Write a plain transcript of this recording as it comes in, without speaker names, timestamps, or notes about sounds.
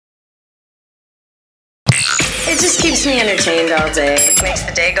It just keeps me entertained all day. Makes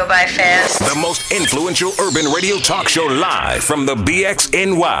the day go by fast. The most influential urban radio talk show live from the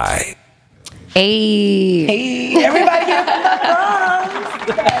BXNY. Hey, everybody here from the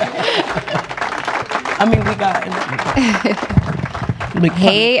Bronx.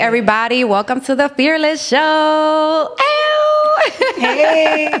 Hey, everybody. Welcome to the Fearless Show. Ow.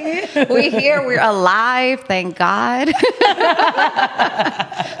 Hey. We're here. We're alive. Thank God.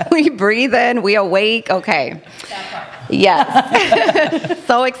 We breathing. We awake. Okay. Yes.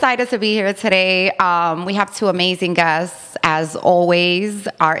 So excited to be here today. We have two amazing guests. As always,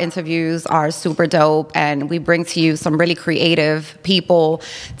 our interviews are super dope, and we bring to you some really creative people,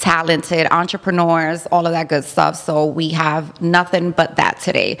 talented entrepreneurs, all of that good stuff. So we have nothing but that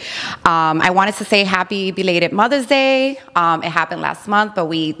today. I wanted to say happy belated Mother's Day. It happened last month, but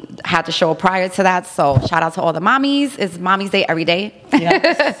we had the show prior to that. So shout out to all the mommies. It's Mommy's Day every day.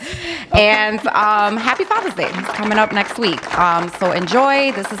 Yes. And happy Father's Day. It's coming up next week. So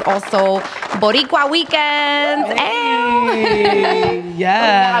enjoy. This is also Boricua Weekend. Hey. Yes.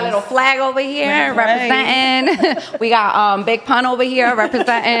 We got a little flag over here representing. We got Big Pun over here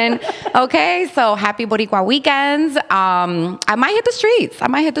representing. Okay, so happy Boricua Weekends. I might hit the streets. I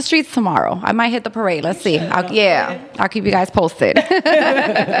might hit the streets tomorrow. I might hit the parade. Let's see. I'll keep you guys posted.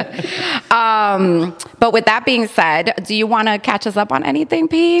 But with that being said, do you want to catch us up on anything,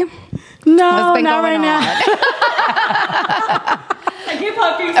 P? No, not right now.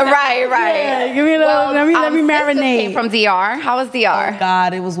 Right. Yeah, give me a little, let me marinate. Came from DR. How was DR? Oh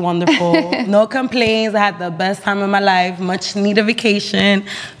God, it was wonderful. No complaints. I had the best time of my life. Much needed vacation,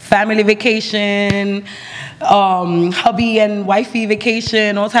 family vacation, hubby and wifey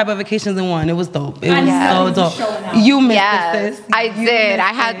vacation, all type of vacations in one. It was dope. It was so dope. You missed this. I did.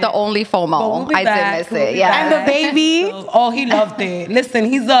 I had the only FOMO. We'll I did miss it. Yeah. And the baby. Oh, he loved it. Listen,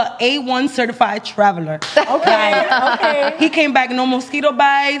 he's a A1 certified traveler. Okay. He came back, no mosquito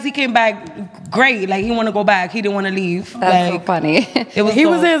bites. He came back great. Like, he want to go back. He didn't want to leave. That's so funny. It was he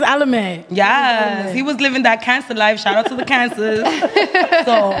was in his element. Yes. He was living that cancer life. Shout out to the cancers.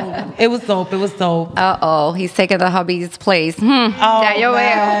 So, it was dope. Uh-oh. He's taking the hubby's place. Oh,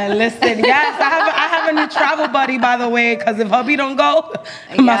 man. Listen, yes, I have a new travel buddy, by the way, because if hubby don't go,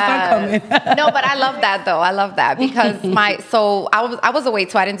 my son coming. No, but I love that, though. I love that because I was away,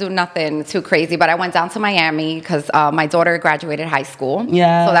 too. I didn't do nothing too crazy, but I went down to Miami because my daughter graduated high school.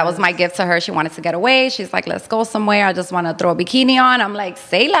 Yeah. So that was my gift to her. She wanted to get away. She's like, let's go somewhere. I just want to throw a bikini on. I'm like,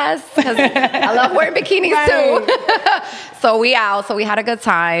 say less, because I love wearing bikinis, too. So we out. So we had a good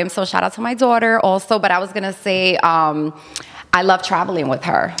time. So shout out to my daughter also. But I was going to say, I love traveling with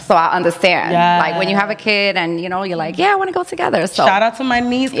her, so I understand. Yes. Like when you have a kid and you're like, yeah, I want to go together. So shout out to my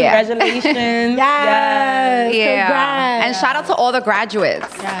niece, congratulations. Yes. Yeah. Congrats. And shout out to all the graduates.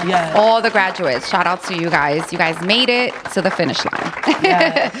 Yes. All the graduates. Shout out to you guys. You guys made it to the finish line.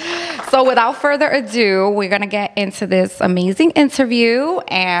 Yes. So without further ado, we're gonna get into this amazing interview,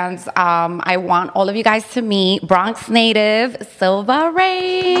 and I want all of you guys to meet Bronx native Silva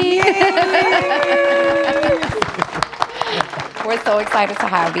Ray. We're so excited to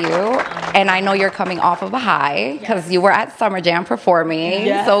have you. And I know you're coming off of a high because you were at Summer Jam performing.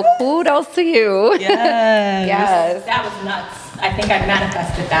 Yes. So kudos to you. Yes. That was nuts. I think I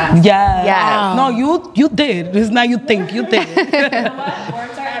manifested that. Yes. Wow. No, you did. It's not you think. You did. You know what?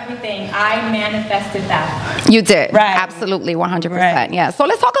 Words are everything. I manifested that. You did. Right. Absolutely, 100%. Right. Yeah. So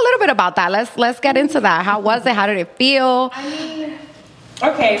let's talk a little bit about that. Let's get into that. How was it? How did it feel? I mean,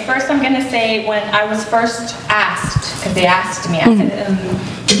 okay, first I'm going to say when I was first asked, because they asked me, I said,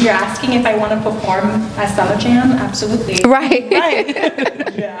 if you're asking if I want to perform at Summer Jam, absolutely. Right.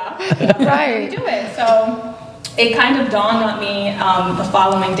 Yeah. Right. Do it. So it kind of dawned on me the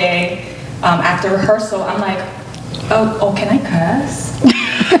following day after rehearsal. I'm like, oh, can I curse?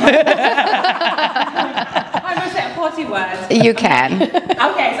 I'm going to say 40 words. You can.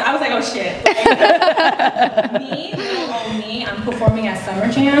 Okay, so I was like, oh shit. Me, I'm performing at Summer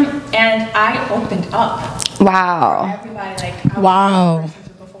Jam, and I opened up. Wow. Everybody, like, I was the first person to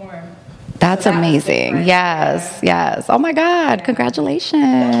perform. That's amazing. Yes. Oh my God.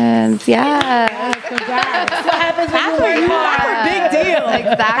 Congratulations. Yes. Congrats. What happens when That's a big deal.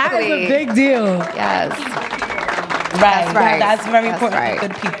 Exactly. That is a big deal. Yes. Right. Right. That's very important right. for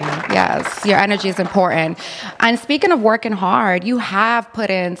good people. Yes, your energy is important. And speaking of working hard, you have put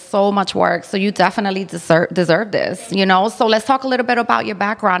in so much work, so you definitely deserve this, So let's talk a little bit about your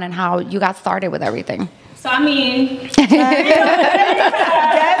background and how you got started with everything. So, I mean... Yes,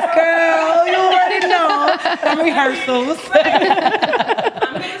 girl. You already know. Some rehearsals.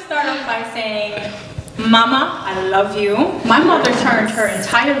 I'm going to start off by saying, Mama, I love you. My mother turned her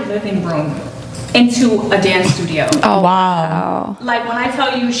entire living room into a dance studio. Oh, Wow. Like when I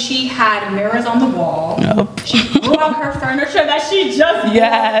tell you she had mirrors on the wall, Nope. she threw out her furniture that she just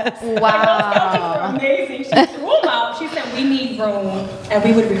Yes. bought. wow. Like, those things were amazing. She threw them out. She said we need room, and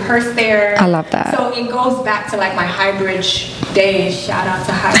we would rehearse there. I love that. So it goes back to like my Highbridge days. Shout out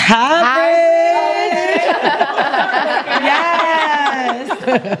to Highbridge. Yes.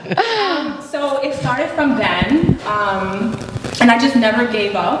 So it started from then, and I just never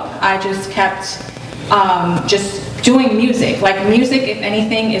gave up. I just kept just doing music. Like music, if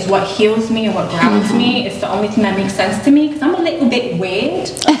anything, is what heals me and what grounds me. It's the only thing that makes sense to me because I'm a little bit weird.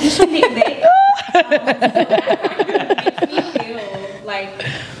 Just a little bit. It makes me feel like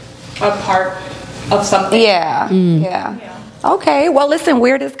a part of something. Yeah. Yeah. Okay. Well, listen,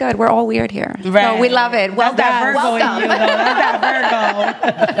 weird is good. We're all weird here. Right. So we love it. Well, That's that Virgo in you, though. That's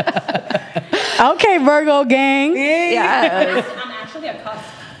that Virgo. Okay, Virgo gang. Yes. I'm actually a cusp.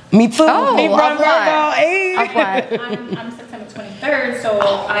 Me too. Oh, Me of from Virgo. what? Hey. Of what? I'm September 23rd, so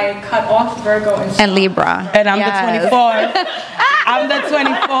I cut off Virgo And Libra. And I'm Yes. the 24th. I'm the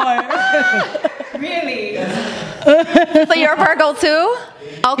 24th. Really? So you're a Virgo too?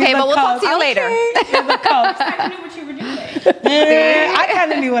 Okay, but we'll talk to you later. I knew what you were doing. I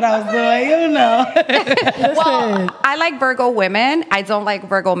kind of knew what I was doing, you know. Well, I like Virgo women. I don't like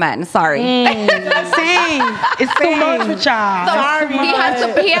Virgo men. Sorry. Same. It's too much with y'all. So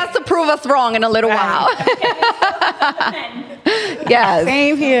he has to prove us wrong in a little while. Yes.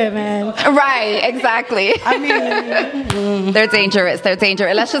 Same here, man. Right, exactly. I mean, They're dangerous. They're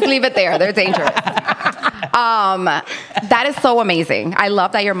dangerous. Let's just leave it there. They're dangerous. That is so amazing. I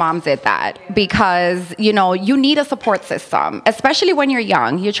love that your mom did that because, you know, you need a support system, especially when you're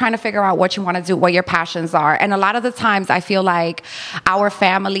young. You're trying to figure out what you want to do, what your passions are. And a lot of the times I feel like our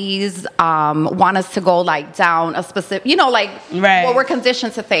families want us to go like down a specific, you know, like Right. what we're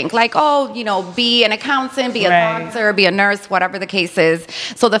conditioned to think. Like, oh, you know, be an accountant, be a Right. doctor, be a nurse, whatever the case is.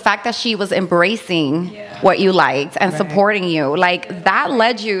 So the fact that she was embracing what you liked and supporting you, like that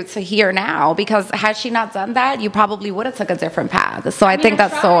led you to here now, because had she not done that, you probably would have took a different path. So I think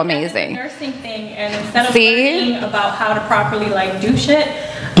that's so amazing. The nursing thing, and instead of See? learning about how to properly like do shit,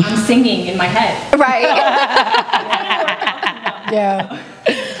 I'm singing in my head. Right. Yeah.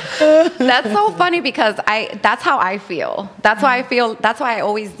 That's so funny because that's how I feel. That's why I feel, that's why I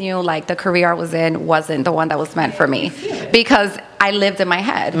always knew like the career I was in wasn't the one that was meant for me, because I lived in my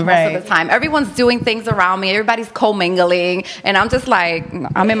head most Right. of the time. Everyone's doing things around me. Everybody's commingling. And I'm just like,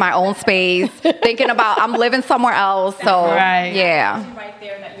 I'm in my own space thinking about, I'm living somewhere else. So Right. yeah. Right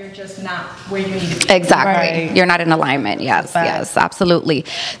there, that you're just not where you need to be. Exactly. Right. You're not in alignment. Yes, Fact. yes, absolutely.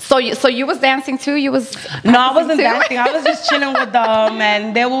 So you was dancing too? You was no, I wasn't too? dancing. I was just chilling with them,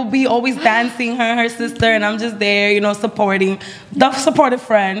 and they will be always dancing, her and her sister, and I'm just there, you know, supporting, the supportive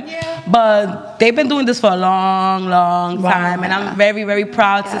friend. Yeah. But they've been doing this for a long, long time, and I'm very, very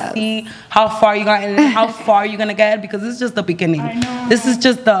proud to see how far you got and how far you're gonna get, because it's just the beginning. This is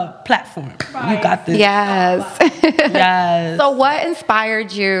just the platform. You got this. Yes. Yes. So what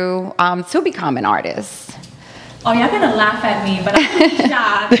inspired you to become an artist? Oh, y'all gonna laugh at me, but I'm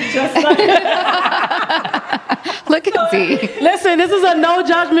shocked. Just like Look at Z. Listen, this is a no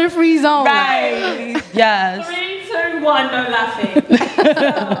judgment free zone. Right. Yes. 3, 2, 1, no laughing.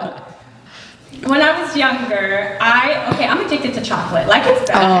 So, when I was younger, I'm addicted to chocolate. Like it's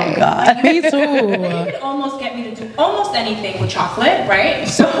bad. Oh God. Me You too. could almost get me to do almost anything with chocolate, right?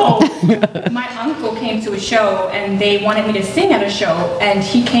 So my uncle came to a show and they wanted me to sing at a show, and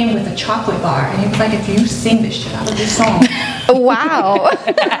he came with a chocolate bar and he was like, if you sing this shit out of this song. Wow.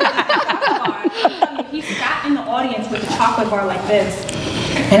 He sat in the audience with a chocolate bar like this,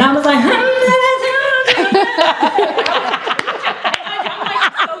 and I was like, I'm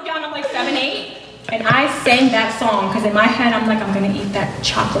so young, I'm like 7, 8. And I sang that song because in my head I'm like, I'm gonna eat that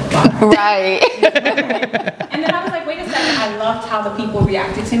chocolate bar. Right. And then I was like, wait a second, I loved how the people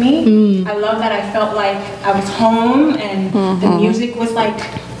reacted to me. I love that I felt like I was home and the music was like,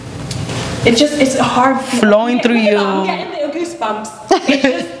 it's a hard Flowing through you. I'm getting little goosebumps. It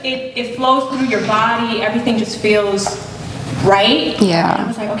just, it flows through your body, everything just feels right. Yeah. And I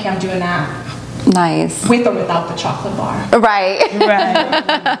was like, okay, I'm doing that. Nice. With or without the chocolate bar. Right.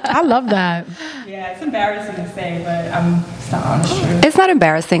 Right. I love that. Yeah, it's embarrassing to say, but it's the honest truth. It's not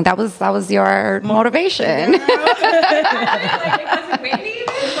embarrassing. That was your motivation. Like, it wasn't Whitney,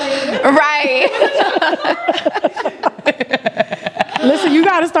 it's like, Right. Listen, you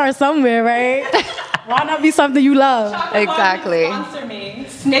got to start somewhere, right? Why not be something you love? chocolate bar Exactly. Sponsor me.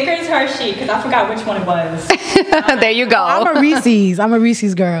 Snickers, Hershey, because I forgot which one it was. There you go. I'm a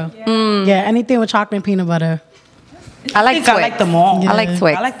Reese's girl. Yeah, anything with chocolate and peanut butter. I like think Twix. I like them all. I like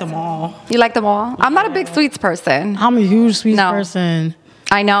Twix. I like them all. You like them all? I'm not a big sweets person. I'm a huge sweets No. person.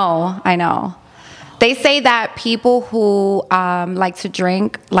 I know. They say that people who like to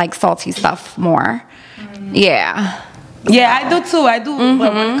drink like salty stuff more. Yeah. Yeah, I do too. I do.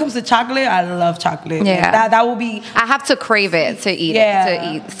 But when it comes to chocolate, I love chocolate. Yeah. Like, that will be. I have to crave it to eat Yeah. it, to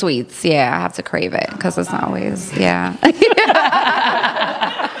eat sweets. Yeah, I have to crave it because it's not always, yeah.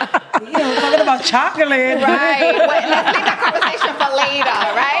 Talking about chocolate. Right. Wait, let's leave that conversation for later,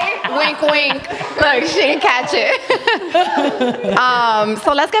 right? Wink, wink. Look, she didn't catch it.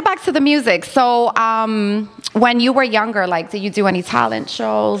 So let's get back to the music. So when you were younger, like, did you do any talent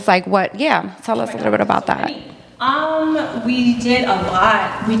shows? Like what? Yeah, tell us a little bit about that. We did a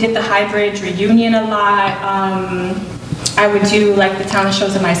lot. We did the hybrid reunion a lot. I would do like the talent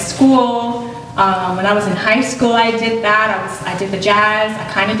shows in my school. When I was in high school, I did that. I did the jazz.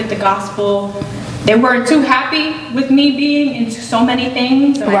 I kind of did the gospel. They weren't too happy with me being into so many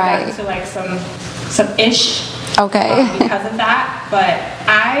things, and I got into like some ish. Okay. Because of that, but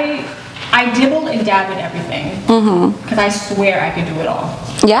I dibble and dab in everything because I swear I can do it all.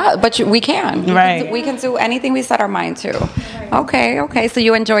 Yeah, but we can. Right. We can do anything we set our mind to. Okay. So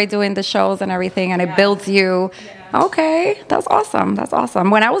you enjoy doing the shows and everything, and it builds you. Okay, that's awesome.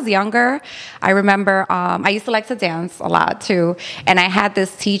 When I was younger, I remember I used to like to dance a lot too, and I had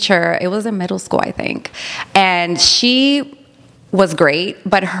this teacher. It was in middle school, I think, and she was great,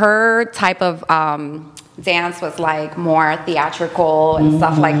 but her type of dance was like more theatrical and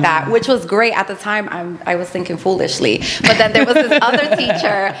stuff like that, which was great at the time. I was thinking foolishly, but then there was this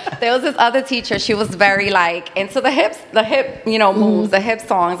other teacher. She was very like into the hip moves, the hip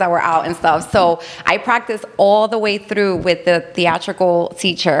songs that were out and stuff. So I practiced all the way through with the theatrical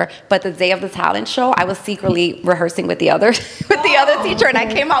teacher, but the day of the talent show, I was secretly rehearsing with the other teacher, and I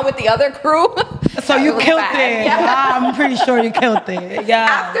came out with the other crew. So you killed bad. it. Yeah. I'm pretty sure you killed it. Yeah.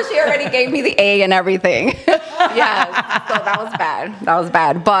 After she already gave me the A and everything. Yes, so that was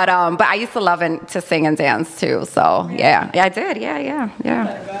bad. But I used to love to sing and dance too. So yeah, I did. Yeah.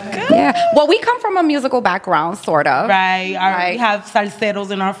 Well, we come from a musical background, sort of. Right. We have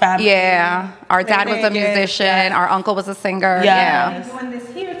salseros in our family. Yeah. Our dad was a musician. Yeah. Our uncle was a singer. Yeah. I'm doing this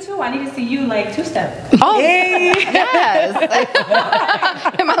here too. I need to see you like two-step. Oh, Hey. yes.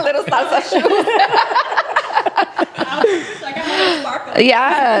 In my little salsa shoes. Like I'm a little sparkle.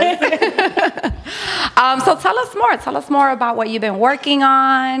 Yes. So tell us more about what you've been working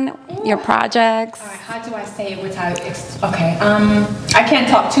on, your projects. All right, how do I say it without? Okay. I can't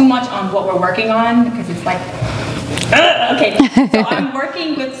talk too much on what we're working on because it's like. Okay. So I'm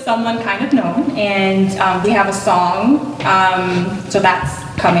working with someone kind of known, and we have a song. So that's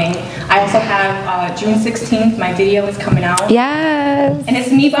coming. I also have June 16th. My video is coming out. Yes. And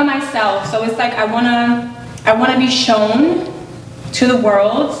it's me by myself. So it's like I wanna be shown to the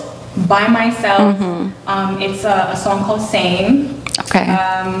world by myself. It's a song called Same. Okay.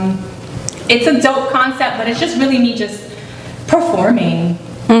 It's a dope concept, but it's just really me just performing.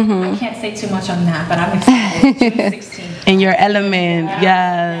 I can't say too much on that, but I'm excited. June 16th. In your element.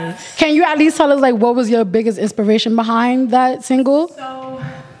 Yes. Can you at least tell us like what was your biggest inspiration behind that single? So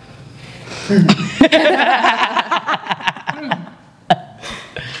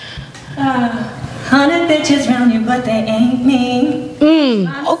 100 bitches round you, but they ain't me.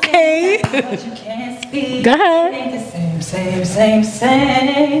 Okay. But you can't speak. Go ahead. It ain't the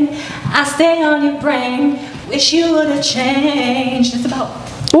same. I stay on your brain. Wish you would have changed. It's about.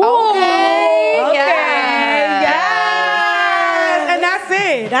 Okay. Yes. And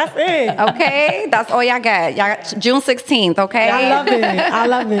that's it. Okay, that's all y'all get. Y'all got June 16th, okay? I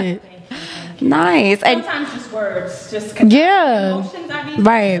love it. Nice. And Sometimes just words. Just Yeah. emotions I be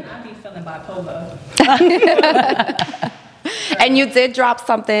Right. I be feeling bipolar. and you did drop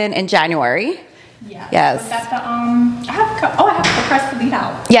something in January. Yes. Was that the I have the press to lead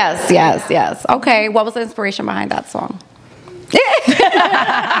out. Yes. Okay, what was the inspiration behind that song?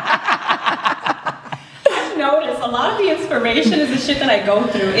 I've noticed a lot of the inspiration is the shit that I go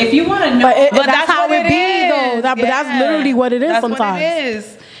through. If you want to know, But that's how what it be, though. But that's literally what it is That's sometimes. what it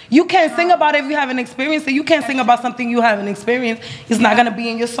is. You can't sing about it if you haven't experienced it. You can't sing about something you haven't experienced. It's not gonna be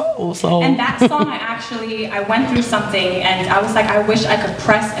in your soul. So. and that song, I went through something, and I was like, I wish I could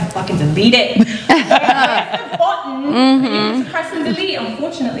press and fucking delete it. Press the button, and you just press and delete.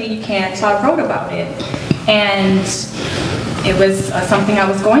 Unfortunately, you can't. So I wrote about it, and it was something I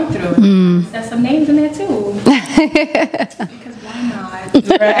was going through. There's some names in there too. Because why not?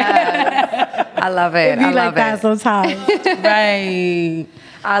 I love it. It be like that sometimes. Right.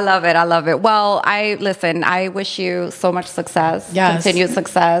 I love it. I love it. Well, I wish you so much success. Yes. Continued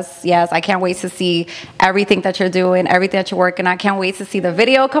success. Yes. I can't wait to see everything that you're doing, everything that you're working on. I can't wait to see the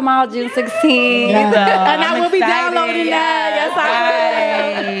video come out June 16th. And I I'm will be excited. downloading that. Yes, I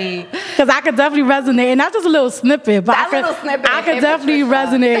Right. will. Because I could definitely resonate. And not just a little snippet, but I could definitely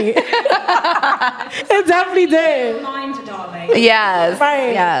resonate. It definitely did. Mind, darling. Yes.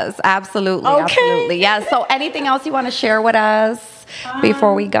 Right. Yes. Absolutely. Okay. Absolutely. Yes. So anything else you want to share with us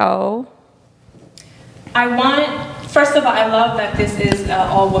before we go? First of all, I love that this is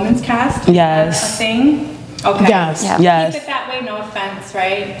all women's cast. Yes. That's a thing. Okay. Yes. Yeah. Yes. Keep it that way, no offense,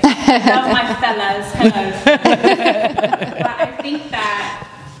 right? Love my fellas. Hello. But I think that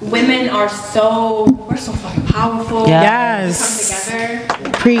women we're so fucking powerful. Yeah. Yes. We come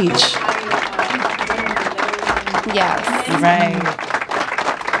together. Preach. Yes. Right.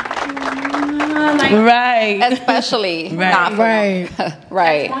 Right. Especially Right. not for Right.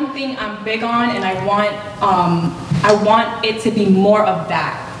 right. One thing I'm big on, and I want it to be more of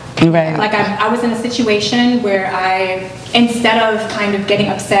that. Right. Like I was in a situation where instead of kind of getting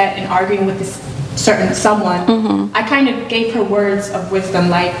upset and arguing with this certain someone, I kind of gave her words of wisdom,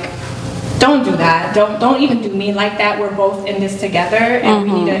 like, don't do that. Don't even do me like that. We're both in this together, and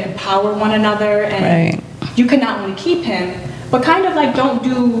we need to empower one another. And you can not only keep him, but kind of like don't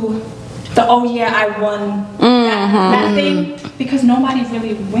do the I won that thing, because nobody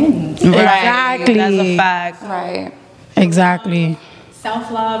really wins. Exactly. That's a fact. Right. Exactly.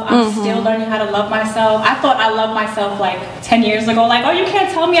 Self-love. I'm still learning how to love myself. I thought I loved myself like 10 years ago. Like, oh, you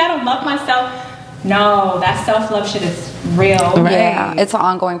can't tell me I don't love myself. No, that self-love shit is real. Yeah. It's an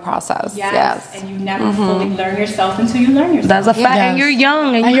ongoing process. Yes. And you never fully learn yourself until you learn yourself. That's a fact. Yes. And you're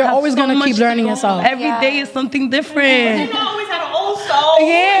young. And you you're have always so gonna much keep to learning go. yourself. Every day is something different. You always had an old soul.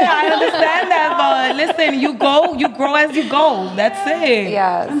 Yeah, I understand that, but listen, you grow as you go. That's it.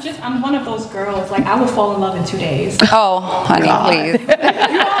 Yes. I'm one of those girls. Like, I will fall in love in 2 days. Oh, honey, please.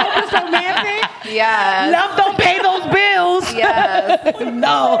 It's romantic. Yes. Love don't pay those bills. Yes.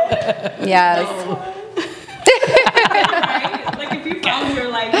 No. Yes. Right? Like, if you found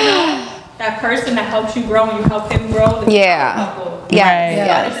that person that helps you grow and you help him grow. Yeah. Right.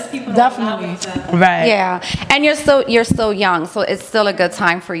 Yes. Just people don't Definitely. allow it to- Right. Yeah. And you're so young, so it's still a good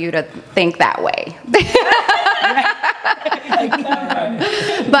time for you to think that way.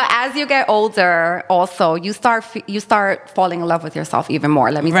 But as you get older, also you start falling in love with yourself even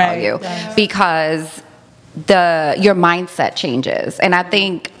more. Let me tell Right. you, because your mindset changes, and I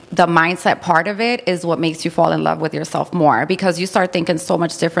think the mindset part of it is what makes you fall in love with yourself more, because you start thinking so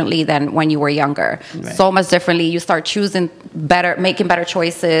much differently than when you were younger. Right. So much differently. You start choosing better, making better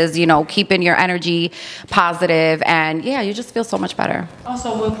choices, keeping your energy positive, and you just feel so much better.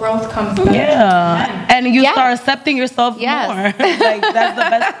 Also, with growth comes Yeah. And you Yeah. start accepting yourself Yes. more. Like, that's the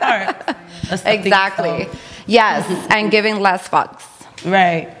best part. Accepting Exactly. yourself. Yes, and giving less fucks.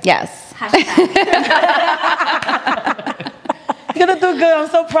 Right. Yes. You're gonna do good. I'm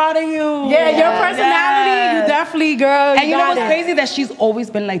so proud of you. Yeah, your personality, Yes. you definitely, girl. And you know got what's it. crazy? That she's always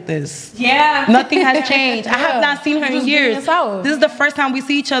been like this. Yeah. Nothing has changed. I have not seen her in Just being years. yourself. This is the first time we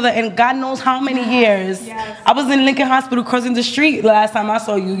see each other in God knows how many years. Yes. I was in Lincoln Hospital crossing the street last time I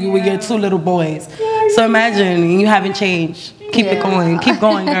saw you. You were your 2 little boys. So imagine, you haven't changed. Keep it going. Keep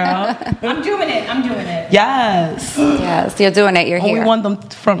going, girl. I'm doing it. Yes. Yes, you're doing it. You're And we here. won them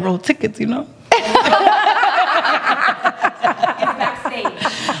front row tickets, It's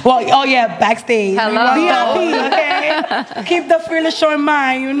backstage. Well, oh yeah, backstage. Hello. VIP, okay? Keep the fearless show in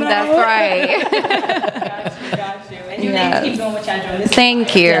mind, That's right. Got you. And you Yes. keep doing what y'all doing. This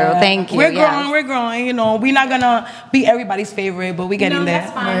Thank you. Thank you. We're Yes. growing, we're growing. We're not gonna be everybody's favorite, but we're getting there.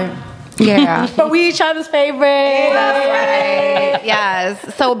 That's fine. Yeah. But we each other's favorite. That's right. Yes.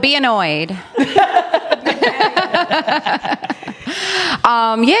 So be annoyed.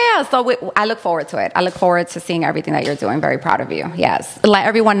 So I look forward to it. I look forward to seeing everything that you're doing. Very proud of you. Yes. Let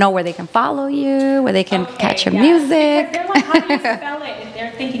everyone know where they can follow you, where they can catch your music. They're like, how do you spell it? If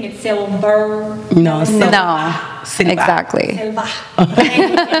they're thinking it's silver. No, so No. Silva. Exactly. Silva. No,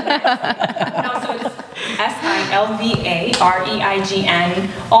 so it's SILVAREIGN.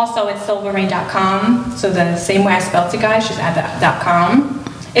 Also, it's silverrain.com. So the same way I spelled it, guys, just add the .com.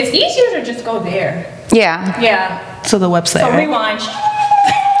 It's easier to just go there. Yeah. Yeah. To the website. So right? rewind.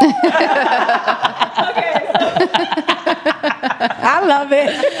 Okay. I love it.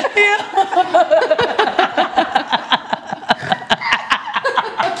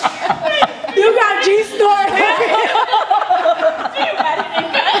 You got G-Store.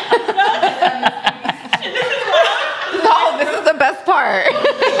 No, this is the best part.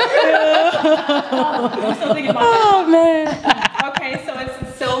 I'm still thinking about Oh, man. that. Okay, so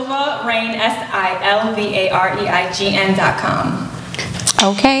it's SILVAREIGN.com.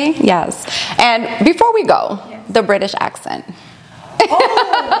 Okay, yes. And before we go, the British accent. I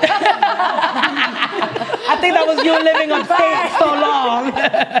think that was you living upstate so long.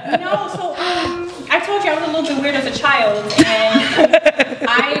 No, so I told you I was a little bit weird as a child, and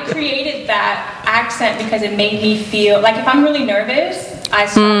I created that accent because it made me feel like if I'm really nervous, I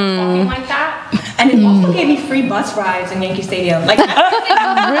start talking like that. And it also gave me free bus rides in Yankee Stadium. Like,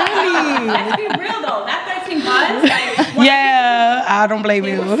 really? Let's be real though. That 13 bus, like, yeah, I don't blame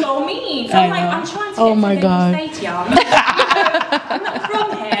you. It was so mean. So I'm like, I'm trying to get to the States, y'all. I'm not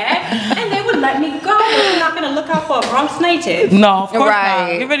from here. And they would let me go. I'm not going to look out for a Bronx native. No, of course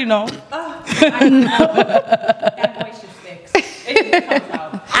not. You already know. That voice just sticks. It just comes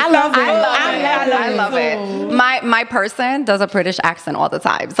out. I love it. I love it. My person does a British accent all the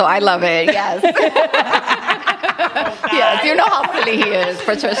time, so I love it. Yes. Yes, you know how silly he is,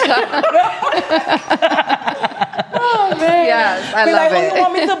 Patricia. Oh man. Yes, I love like, it. Who you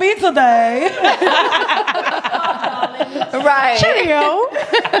want me to be today? Right. Cheerio.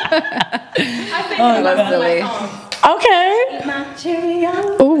 I think that's silly. Okay. Eat my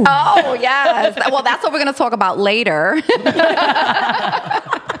Cheerio. Ooh. Oh yes. Well, that's what we're going to talk about later.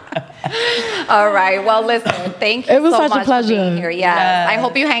 All right. Well, listen. Thank you. It was so such a much pleasure. for being here. Yes. I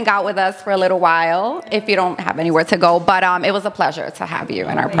hope you hang out with us for a little while if you don't have anywhere to go. But it was a pleasure to have you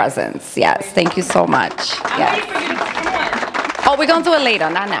in our presence. Yes. Thank you so much. I'm Yes. ready for you to come on. Oh, we're gonna do it later,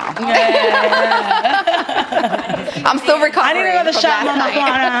 not now. Yeah. I'm still recovering. I need another from shot, last Mama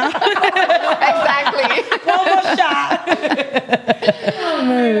night. Exactly. One more shot.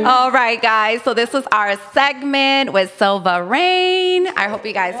 All right, guys. So this was our segment with Silva Rain. I hope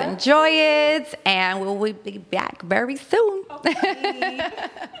you guys enjoy it, and we will be back very soon.